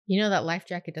You know that life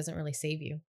jacket doesn't really save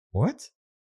you. What?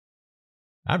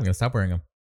 I'm going to stop wearing them.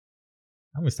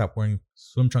 I'm going to stop wearing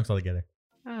swim trunks altogether.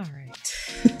 All right.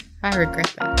 I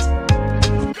regret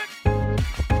that.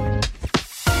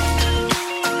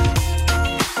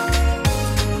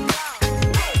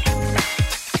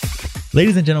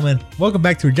 Ladies and gentlemen, welcome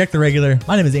back to Reject the Regular.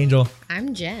 My name is Angel.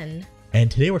 I'm Jen. And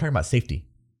today we're talking about safety.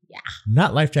 Yeah.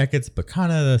 Not life jackets, but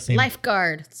kind of the same.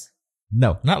 Lifeguards.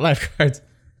 No, not lifeguards.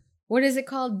 What is it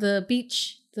called? The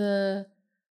beach, that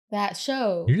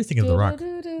show. You're just thinking of The Rock.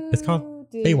 It's called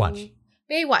Baywatch.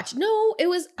 Baywatch. No, it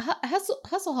was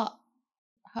Hasselhoff.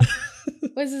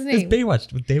 What's his name? It's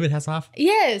Baywatch with David Hasselhoff.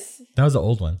 Yes. That was the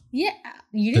old one. Yeah.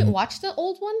 You didn't watch the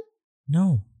old one?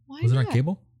 No. Why was not? it on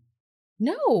cable?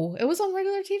 No, it was on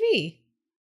regular TV.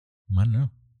 I don't know.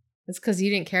 It's because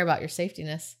you didn't care about your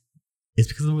safetyness. It's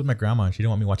because it was with my grandma. She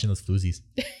didn't want me watching those floozies.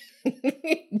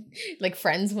 Like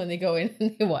Friends when they go in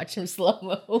and they watch them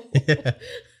slow-mo. Yeah.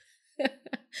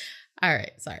 All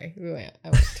right. Sorry. I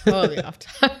went totally off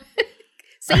topic.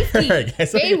 Safety. All right,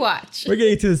 guys, Baywatch. We're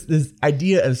getting to this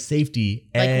idea of safety.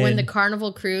 Like when the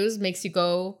Carnival cruise makes you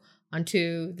go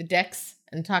onto the decks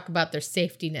and talk about their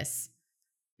safetyness.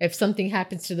 If something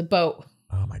happens to the boat.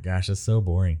 Oh my gosh, that's so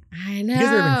boring. I know. You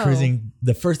guys ever been cruising?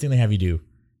 The first thing they have you do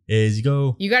is you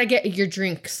go. You got to get your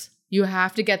drinks. You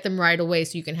have to get them right away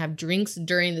so you can have drinks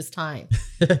during this time.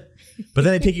 But then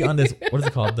they take you on this, what is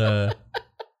it called?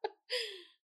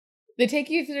 They take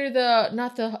you through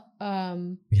Yeah,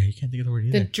 you can't think of the word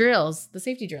either. The drills, the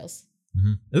safety drills.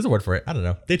 Mm-hmm. There's a word for it. I don't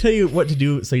know. They tell you what to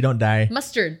do so you don't die.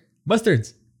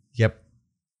 Mustards. Yep.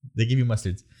 They give you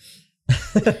mustards.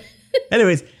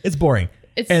 Anyways, it's boring.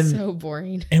 It's so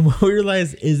boring. And what we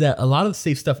realized is that a lot of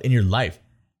safe stuff in your life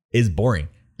is boring.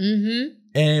 Mm-hmm.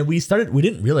 And we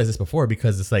didn't realize this before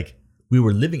because it's like we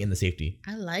were living in the safety.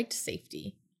 I liked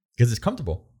safety. Because it's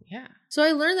comfortable. Yeah. So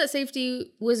I learned that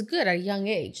safety was good at a young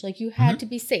age. Like you had to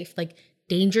be safe. Like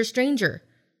danger, stranger.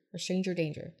 Or stranger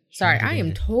danger. Sorry, I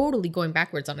am totally going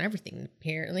backwards on everything,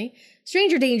 apparently.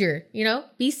 Stranger danger,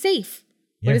 be safe.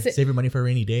 Yeah, what is it? Save your money for a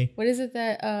rainy day. What is it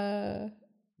that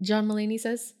John Mulaney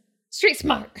says? Street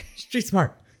smart. Street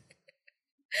smart.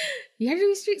 You have to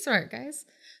be street smart, guys.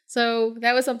 So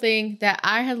that was something that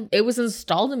it was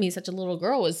installed in me, such a little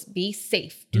girl, was be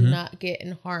safe. Do not get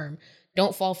in harm.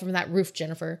 Don't fall from that roof,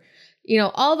 Jennifer.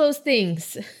 All those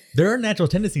things. There are natural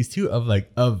tendencies too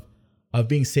of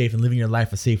being safe and living your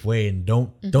life a safe way, and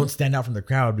don't stand out from the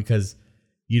crowd because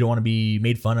you don't want to be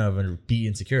made fun of and be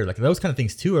insecure. Like those kind of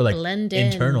things too are like blend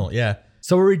in. Internal. Yeah.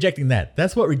 So we're rejecting that.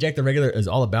 That's what Reject the Regular is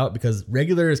all about, because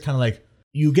regular is kind of like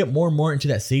you get more and more into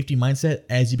that safety mindset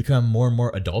as you become more and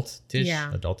more adultish.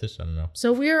 Yeah. Adultish, I don't know.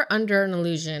 So we're under an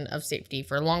illusion of safety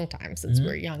for a long time since we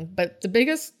were young. But the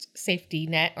biggest safety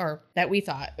net, or that we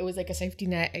thought it was like a safety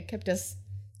net, it kept us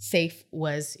safe,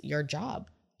 was your job.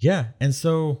 Yeah. And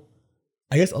so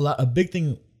I guess a big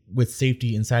thing with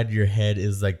safety inside of your head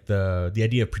is like the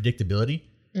idea of predictability.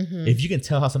 Mm-hmm. If you can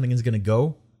tell how something is going to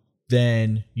go,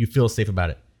 then you feel safe about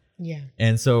it. Yeah.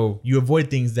 And so you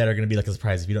avoid things that are going to be like a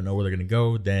surprise. If you don't know where they're going to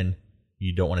go, then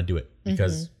you don't want to do it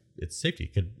because it's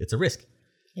safety. It's a risk.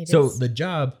 The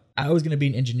job, I was going to be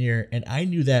an engineer, and I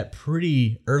knew that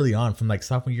pretty early on from like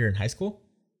sophomore year in high school.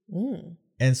 Mm.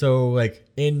 And so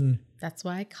that's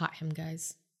why I caught him,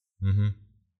 guys. Mm-hmm.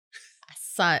 I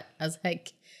saw it. I was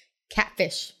like,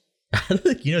 catfish. I don't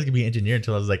think I was going to be an engineer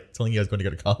until I was like telling you I was going to go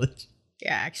to college.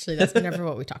 Yeah, actually, that's never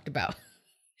what we talked about.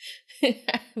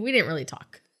 We didn't really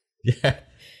talk. Yeah.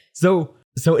 So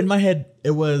in my head, it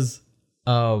was,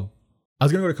 I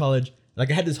was going to go to college.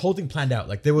 Like I had this whole thing planned out.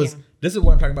 Like this is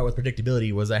what I'm talking about with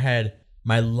predictability, was I had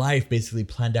my life basically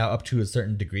planned out up to a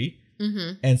certain degree.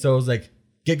 Mm-hmm. And so it was like,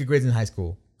 get good grades in high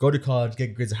school, go to college,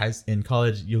 get good grades in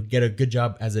college. You'll get a good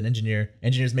job as an engineer.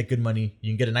 Engineers make good money.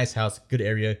 You can get a nice house, good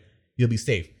area. You'll be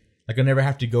safe. Like I'll never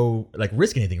have to go like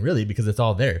risk anything really because it's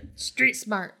all there. Street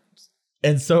smart.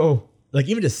 And so like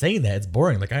even just saying that, it's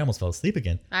boring. Like I almost fell asleep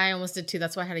again. I almost did too.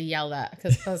 That's why I had to yell that,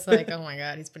 because I was like, oh my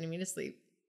God, he's putting me to sleep.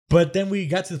 But then we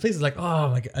got to the place, it's like, oh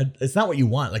my God, it's not what you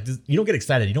want. Like you don't get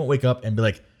excited. You don't wake up and be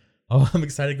like, oh, I'm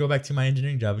excited to go back to my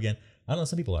engineering job again. I don't know.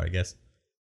 Some people are, I guess.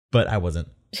 But I wasn't.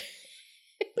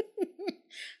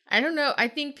 I don't know. I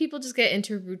think people just get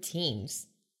into routines.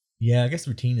 Yeah, I guess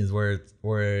routine is where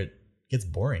it gets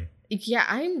boring. Yeah,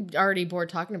 I'm already bored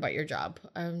talking about your job.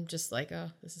 I'm just like, oh,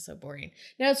 this is so boring.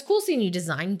 Now, it's cool seeing you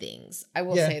design things. I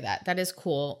will say that. That is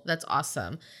cool. That's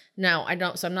awesome. Now, I'm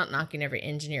not knocking every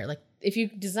engineer. Like, if you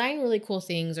design really cool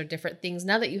things or different things,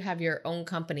 now that you have your own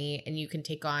company and you can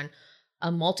take on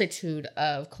a multitude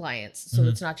of clients, so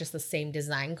it's not just the same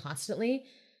design constantly,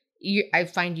 I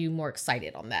find you more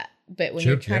excited on that But when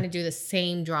you're trying to do the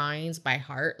same drawings by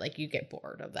heart, like you get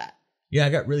bored of that. Yeah, I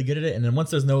got really good at it. And then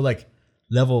once there's no like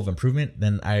level of improvement,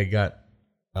 then I got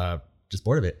just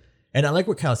bored of it. And I like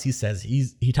what Kyle C says.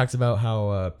 He talks about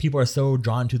how people are so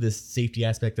drawn to this safety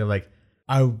aspect of like,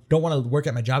 I don't want to work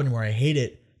at my job anymore. I hate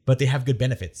it, but they have good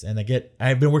benefits. And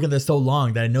I've been working there so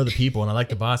long that I know the people and I like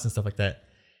the boss and stuff like that.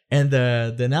 And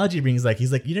the analogy he brings, like,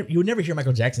 he's like, you would never hear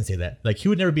Michael Jackson say that. Like, he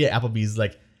would never be at Applebee's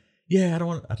like, yeah, I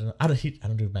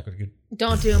don't do Michael good.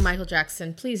 Don't do Michael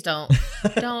Jackson. Please don't.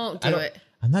 Don't do it.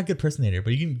 I'm not a good personator,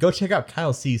 but you can go check out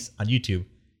Kyle Cease on YouTube.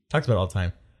 Talks about it all the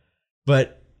time.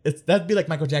 But that'd be like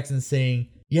Michael Jackson saying,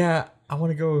 yeah, I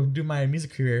want to go do my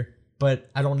music career, but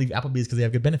I don't want to leave Applebee's because they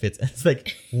have good benefits. And it's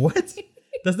like, what?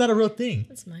 That's not a real thing.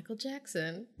 That's Michael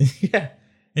Jackson. Yeah.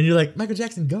 And you're like, Michael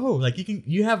Jackson, go. Like,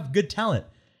 you have good talent.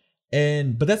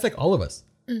 But that's like all of us.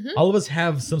 Mm-hmm. All of us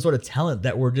have some sort of talent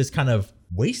that we're just kind of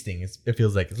wasting. It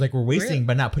feels like. It's like we're wasting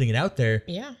by not putting it out there.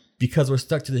 Yeah. Because we're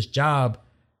stuck to this job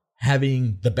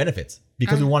having the benefits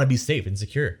because we want to be safe and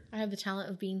secure. I have the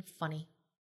talent of being funny.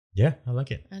 Yeah, I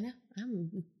like it. I know.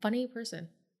 I'm a funny person.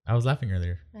 I was laughing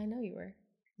earlier. I know you were.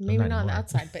 Maybe not on the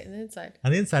outside, but in the inside.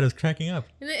 On the inside, I was cracking up.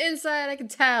 In the inside, I can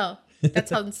tell. That's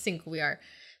how in sync we are.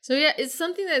 So yeah, it's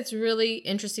something that's really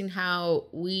interesting how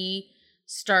we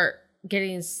start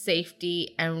getting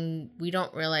safety and we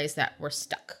don't realize that we're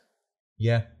stuck.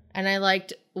 Yeah. And I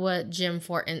liked what Jim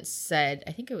Fortin said.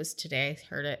 I think it was today.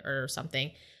 I heard it or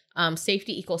something.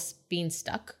 Safety equals being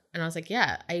stuck. And I was like,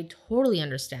 yeah, I totally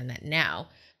understand that now.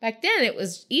 Back then, it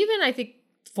was even, I think,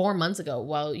 4 months ago,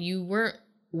 while you weren't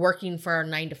working for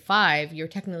 9 to 5, you're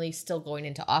technically still going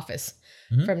into office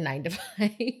from 9 to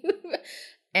 5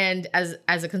 and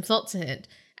as a consultant.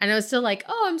 And I was still like,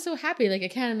 oh, I'm so happy. Like, I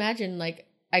can't imagine, like,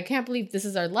 I can't believe this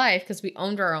is our life because we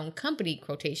owned our own company,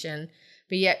 quotation,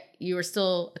 but yet you were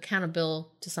still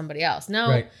accountable to somebody else. No,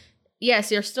 right.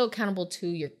 Yes, you're still accountable to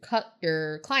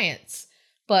your clients,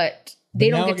 but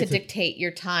they don't get to dictate your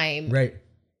time. Right.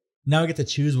 Now I get to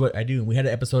choose what I do. And we had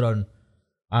an episode on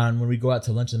when we go out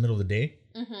to lunch in the middle of the day.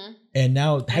 Mm-hmm. And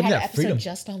now having that freedom.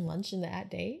 Just on lunch in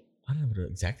that day? I don't know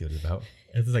exactly what it's about.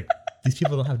 It's like, these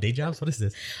people don't have day jobs? What is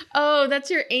this? Oh, that's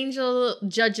your angel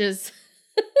judges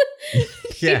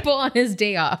people on his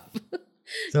day off.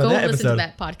 So go listen to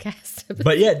that podcast.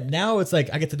 But yeah, now it's like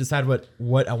I get to decide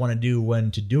what I want to do,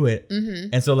 when to do it. Mm-hmm.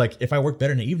 And so like if I work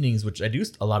better in the evenings, which I do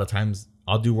a lot of times,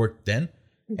 I'll do work then.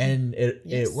 Mm-hmm. And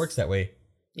it works that way.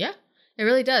 Yeah, it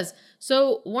really does.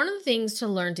 So one of the things to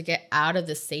learn to get out of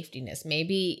this safetiness,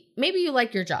 maybe you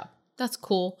like your job. That's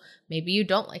cool. Maybe you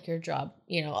don't like your job.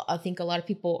 You know, I think a lot of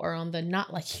people are on the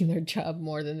not liking their job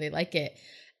more than they like it.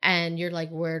 And you're like,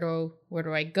 where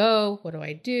do I go? What do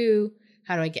I do?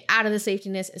 How do I get out of the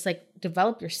safetiness? It's like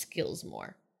develop your skills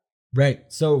more. Right.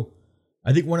 So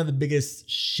I think one of the biggest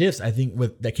shifts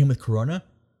that came with Corona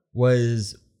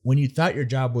was when you thought your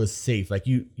job was safe. Like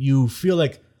you feel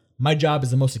like my job is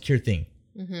the most secure thing.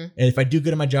 Mm-hmm. And if I do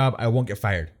good at my job, I won't get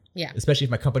fired. Yeah. Especially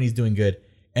if my company's doing good.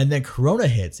 And then Corona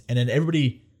hits, and then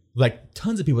everybody, like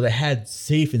tons of people that had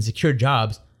safe and secure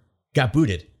jobs got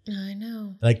booted. I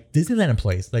know. Like Disneyland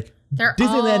employees. Like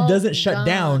Disneyland doesn't shut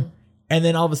down. And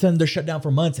then all of a sudden they're shut down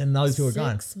for months and all these people are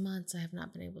gone. 6 months I have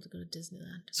not been able to go to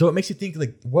Disneyland. So it makes you think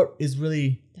like what is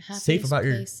really safe about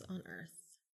your place on earth.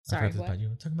 Sorry, what?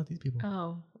 I'm talking about these people.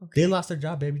 Oh, okay. They lost their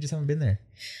job, baby. You just haven't been there.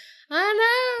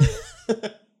 I know.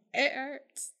 It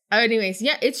hurts. Anyways,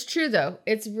 yeah, it's true though.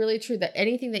 It's really true that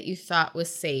anything that you thought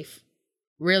was safe,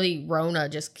 really Rona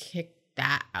just kicked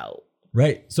that out.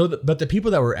 Right. So, but the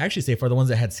people that were actually safe are the ones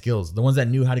that had skills, the ones that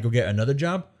knew how to go get another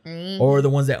job, or the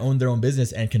ones that owned their own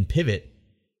business and can pivot.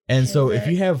 And so if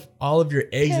you have all of your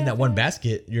eggs in that one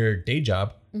basket, your day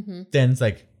job, then it's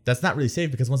like, that's not really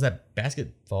safe because once that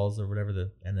basket falls or whatever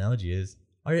the analogy is,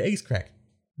 all your eggs crack.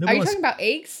 Are you talking about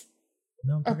eggs?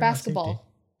 No. Or basketball?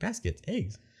 Baskets,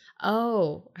 eggs.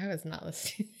 Oh, I was not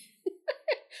listening.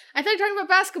 I thought you were talking about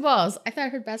basketballs. I thought I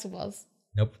heard basketballs.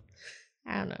 Nope.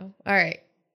 I don't know. All right.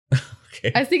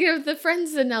 Okay. I was thinking of the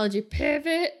Friends analogy.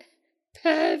 Pivot.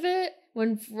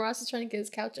 When Ross is trying to get his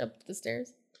couch up the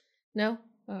stairs. No?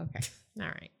 Oh, okay. All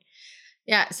right.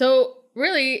 Yeah. So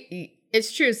really,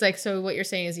 it's true. It's like, so what you're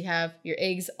saying is you have your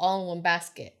eggs all in one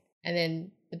basket and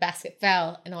then the basket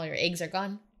fell and all your eggs are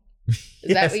gone.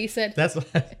 Is that what you said? That's what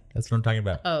I'm talking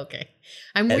about. Oh, okay.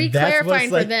 I'm re-clarifying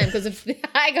for them because if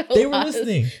I got they were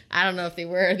listening. I don't know if they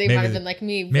were. They might have been like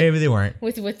me. Maybe they weren't.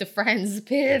 With the Friends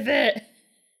pivot.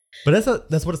 But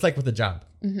that's what it's like with a job.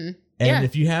 Mm-hmm. And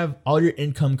if you have all your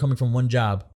income coming from one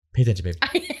job, pay attention, babe.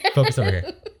 Focus over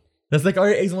here. That's like all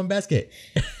your eggs in one basket.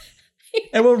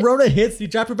 And when Rona hits, you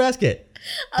drop your basket.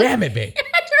 Damn it, babe. I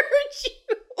heard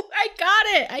you. I got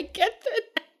it. I get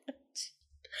it.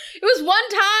 It was one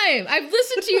time. I've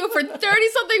listened to you for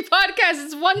 30-something podcasts.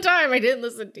 It's one time I didn't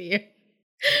listen to you.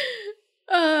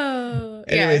 Oh,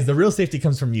 anyways, the real safety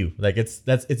comes from you. Like it's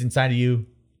inside of you,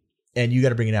 and you got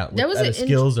to bring it out. That was out of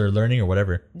skills or learning or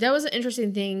whatever. That was an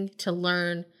interesting thing to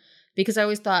learn because I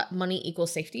always thought money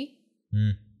equals safety.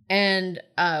 And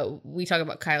we talk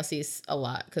about Kyle Cease a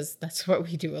lot because that's what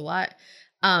we do a lot.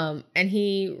 And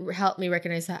he helped me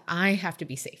recognize that I have to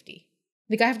be safety.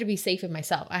 Like I have to be safe in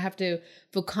myself. I have to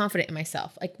feel confident in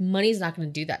myself. Like money's not going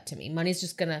to do that to me. Money's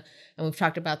just going to, and we've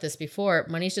talked about this before,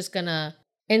 money's just going to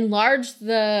enlarge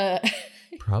the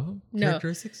problem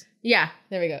characteristics. Yeah,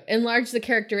 there we go. Enlarge the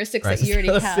characteristics that you already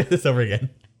let's have. Let's say this over again.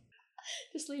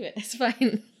 Just leave it. It's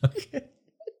fine. Okay.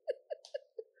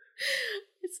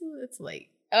 It's late.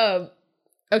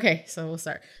 Okay, so we'll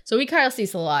start. So we Kyle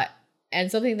Cease a lot, and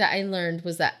something that I learned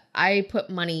was that I put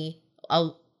money.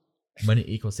 Money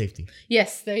equals safety.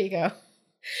 Yes, there you go.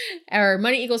 Or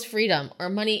money equals freedom, or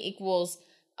money equals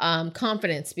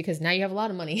confidence, because now you have a lot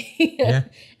of money. Yeah.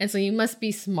 And so you must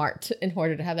be smart in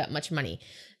order to have that much money.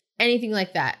 Anything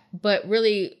like that. But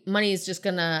really, money is just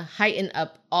gonna heighten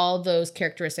up all those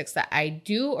characteristics that I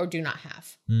do or do not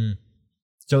have.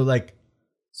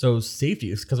 So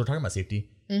safety, because we're talking about safety.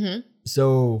 Mm-hmm.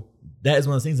 So that is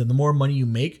one of those things that the more money you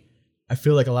make, I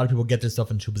feel like a lot of people get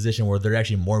themselves into a position where they're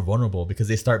actually more vulnerable because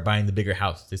they start buying the bigger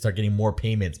house. They start getting more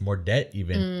payments, more debt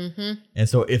even. Mm-hmm. And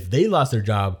so if they lost their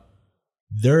job,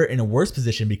 they're in a worse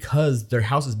position because their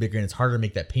house is bigger and it's harder to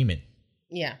make that payment.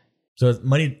 Yeah. So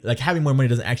money, like having more money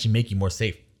doesn't actually make you more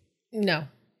safe. No,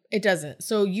 it doesn't.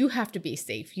 So you have to be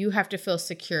safe. You have to feel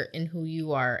secure in who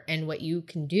you are and what you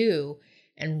can do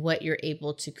and what you're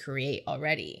able to create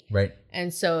already. Right.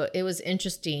 And so it was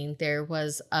interesting. There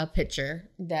was a picture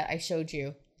that I showed you.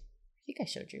 I think I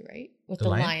showed you, right? With the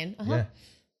lion. Uh-huh. Yeah.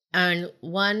 And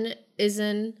one is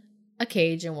in a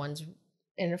cage and one's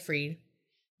in a free,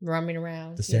 roaming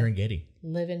around. The Serengeti.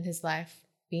 Living his life,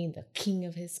 being the king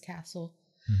of his castle.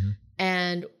 Mm-hmm.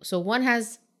 And so one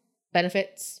has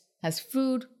benefits, has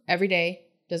food every day,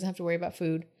 doesn't have to worry about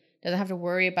food, doesn't have to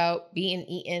worry about being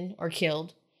eaten or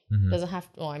killed. Mm-hmm. Doesn't have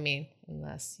to,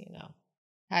 unless,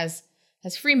 has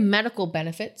free medical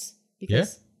benefits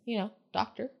because,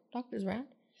 doctor's around.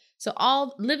 So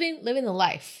all living the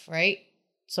life, right?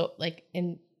 So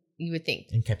you would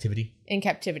think. In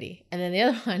captivity. And then the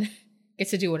other one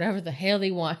gets to do whatever the hell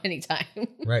they want anytime.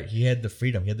 Right. He had the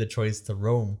freedom. He had the choice to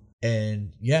roam.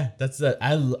 And yeah, that's that.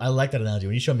 I like that analogy.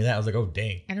 When you showed me that, I was like, oh,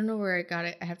 dang. I don't know where I got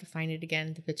it. I have to find it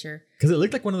again, the picture. Because it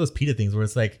looked like one of those PETA things where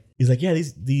it's like, he's like, yeah,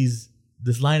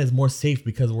 this lion is more safe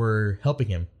because we're helping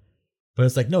him. But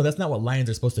it's like, no, that's not what lions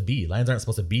are supposed to be. Lions aren't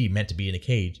supposed to be meant to be in a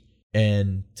cage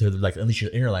and to unleash your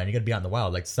inner lion. You got to be out in the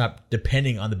wild. Stop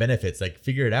depending on the benefits.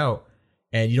 Figure it out.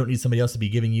 And you don't need somebody else to be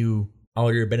giving you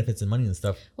all your benefits and money and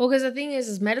stuff. Well, because the thing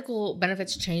is medical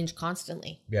benefits change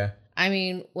constantly. Yeah. I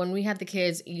mean, when we had the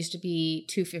kids, it used to be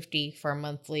 $250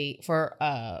 for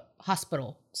a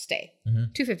hospital stay.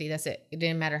 Mm-hmm. $250, that's it. It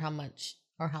didn't matter how much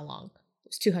or how long. It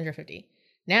was $250.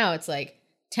 Now it's like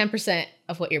 10%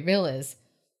 of what your bill is.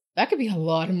 That could be a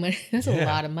lot of money. That's a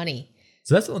lot of money.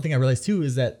 So that's the one thing I realized too,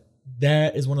 is that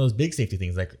is one of those big safety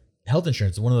things. Like health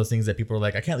insurance is one of those things that people are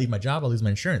like, I can't leave my job, I'll lose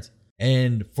my insurance.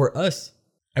 And for us,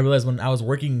 I realized when I was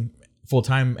working full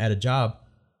time at a job,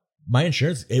 my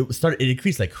insurance, it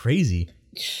increased like crazy.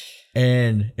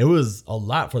 And it was a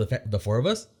lot for the four of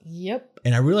us. Yep.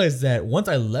 And I realized that once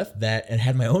I left that and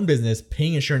had my own business,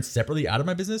 paying insurance separately out of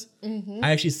my business, mm-hmm.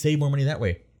 I actually saved more money that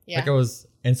way. Yeah.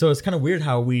 And so it's kind of weird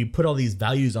how we put all these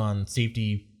values on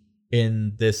safety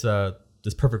in this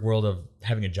perfect world of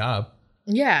having a job.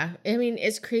 Yeah. I mean,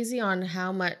 it's crazy on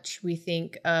how much we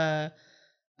think a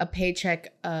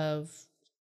paycheck of,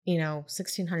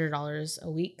 $1,600 a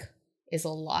week is a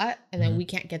lot. And then we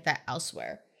can't get that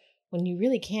elsewhere. When you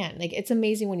really can. It's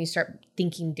amazing when you start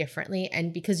thinking differently.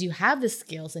 And because you have the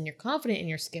skills and you're confident in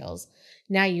your skills,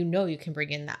 now you can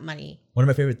bring in that money. One of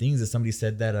my favorite things is somebody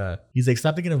said that he's like,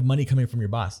 stop thinking of money coming from your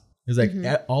boss. He's like,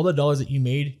 all the dollars that you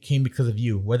made came because of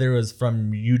you, whether it was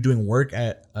from you doing work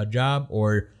at a job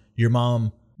or your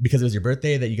mom, because it was your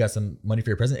birthday that you got some money for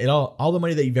your present. All the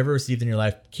money that you've ever received in your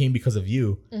life came because of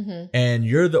you. Mm-hmm. And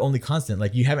you're the only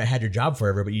constant. You haven't had your job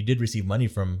forever, but you did receive money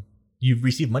you've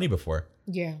received money before.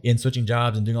 Yeah. In switching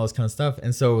jobs and doing all this kind of stuff.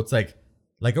 And so it's like,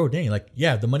 oh, dang,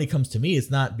 the money comes to me.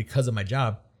 It's not because of my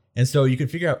job. And so you can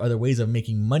figure out other ways of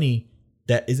making money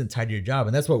that isn't tied to your job.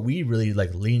 And that's what we really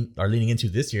are leaning into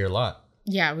this year a lot.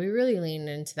 Yeah, we really lean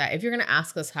into that. If you're going to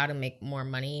ask us how to make more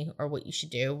money or what you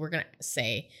should do, we're going to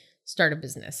say start a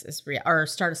business or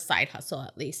start a side hustle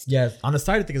at least. Yeah, on the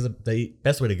side, I think is the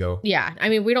best way to go. Yeah, I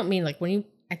mean, we don't mean like when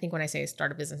I say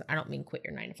start a business, I don't mean quit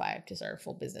your 9 to 5 to start a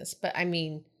full business, but I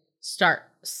mean start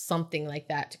something like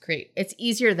that to create. It's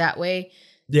easier that way.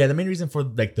 Yeah, the main reason for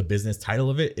like the business title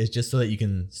of it is just so that you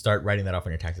can start writing that off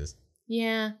on your taxes.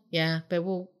 Yeah, but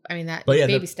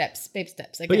baby steps, I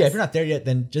guess. But yeah, if you're not there yet,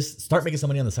 then just start making some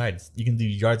money on the side. You can do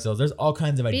yard sales. There's all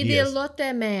kinds of ideas. Be the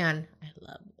elote man. I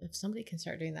love if somebody can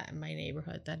start doing that in my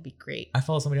neighborhood. That'd be great. I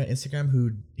follow somebody on Instagram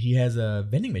who he has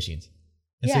vending machines,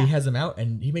 and so he has them out,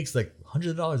 and he makes like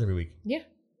hundreds of dollars every week. Yeah,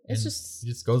 he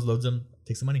just goes, loads them,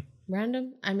 takes some money.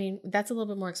 Random. I mean, that's a little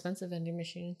bit more expensive vending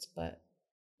machines, but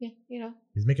yeah,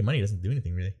 he's making money. He doesn't do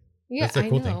anything really. Yeah, that's a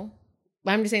cool thing.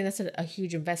 But I'm just saying that's a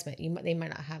huge investment. They might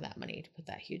not have that money to put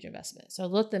that huge investment. So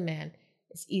look, the man,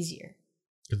 it's easier.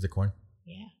 Because the corn.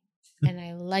 Yeah, and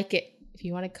I like it. If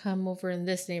you want to come over in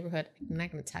this neighborhood, I'm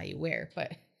not going to tell you where,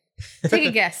 but take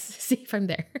a guess. See if I'm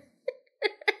there.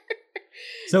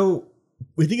 So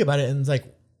we think about it, and it's like,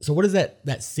 so what is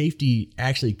that safety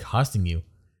actually costing you?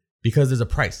 Because there's a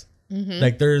price. Mm-hmm.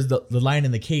 Like there's the lion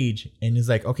in the cage, and it's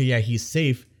like, okay, yeah, he's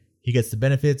safe. He gets the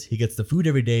benefits. He gets the food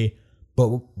every day.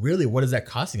 But really, what is that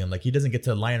costing him? Like, he doesn't get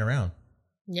to lion around.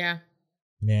 Yeah.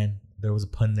 Man, there was a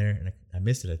pun there, and I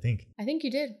missed it, I think. I think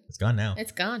you did. It's gone now.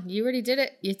 It's gone. You already did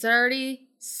it. It's already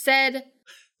said.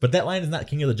 But that lion is not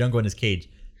king of the jungle in his cage.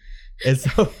 And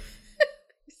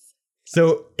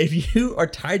so if you are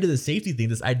tied to the safety thing,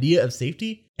 this idea of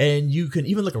safety, and you can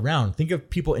even look around, think of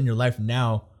people in your life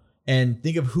now, and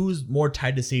think of who's more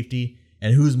tied to safety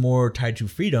and who's more tied to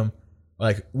freedom,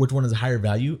 like which one is a higher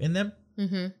value in them.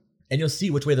 Mm-hmm. And you'll see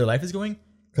which way their life is going.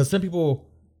 Because some people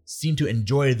seem to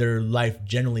enjoy their life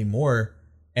generally more.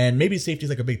 And maybe safety is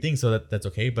like a big thing, so that's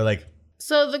okay. But like...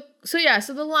 So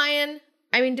the lion,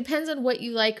 I mean, depends on what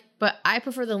you like. But I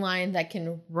prefer the lion that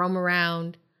can roam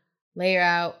around, lay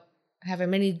out, have as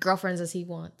many girlfriends as he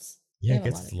wants. Yeah, I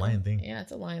guess it's a lion thing. Yeah,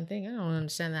 it's a lion thing. I don't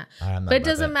understand that. But it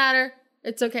doesn't matter.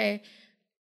 It's okay.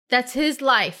 That's his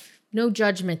life. No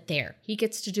judgment there. He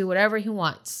gets to do whatever he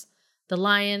wants. The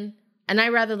lion... And I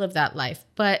rather live that life.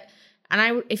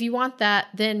 If you want that,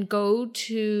 then go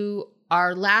to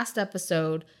our last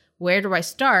episode, Where Do I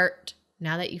Start?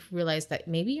 Now that you've realized that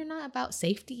maybe you're not about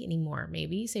safety anymore.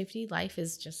 Maybe safety life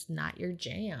is just not your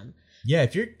jam. Yeah,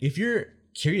 if you're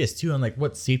curious too on like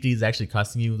what safety is actually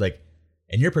costing you, like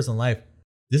in your personal life,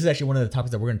 this is actually one of the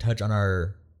topics that we're going to touch on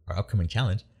our upcoming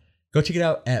challenge. Go check it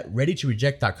out at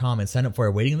readytoreject.com and sign up for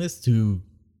our waiting list to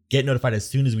get notified as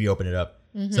soon as we open it up.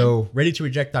 Mm-hmm. So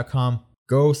readytoreject.com,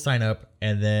 go sign up,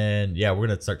 and then we're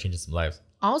gonna start changing some lives.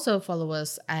 Also follow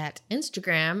us at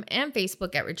Instagram and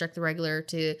Facebook at Reject the Regular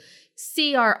to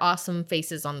see our awesome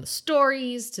faces on the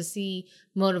stories, to see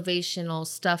motivational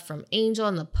stuff from Angel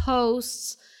in the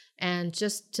posts, and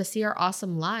just to see our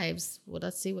awesome lives. Well,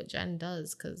 let's see what Jen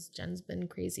does, because Jen's been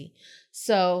crazy.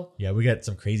 So yeah, we got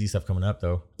some crazy stuff coming up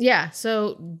though. Yeah,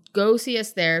 so go see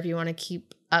us there if you want to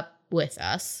keep up with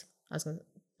us.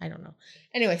 I don't know.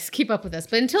 Anyways, keep up with us.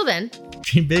 But until then,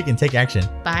 dream big and take action.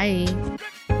 Bye.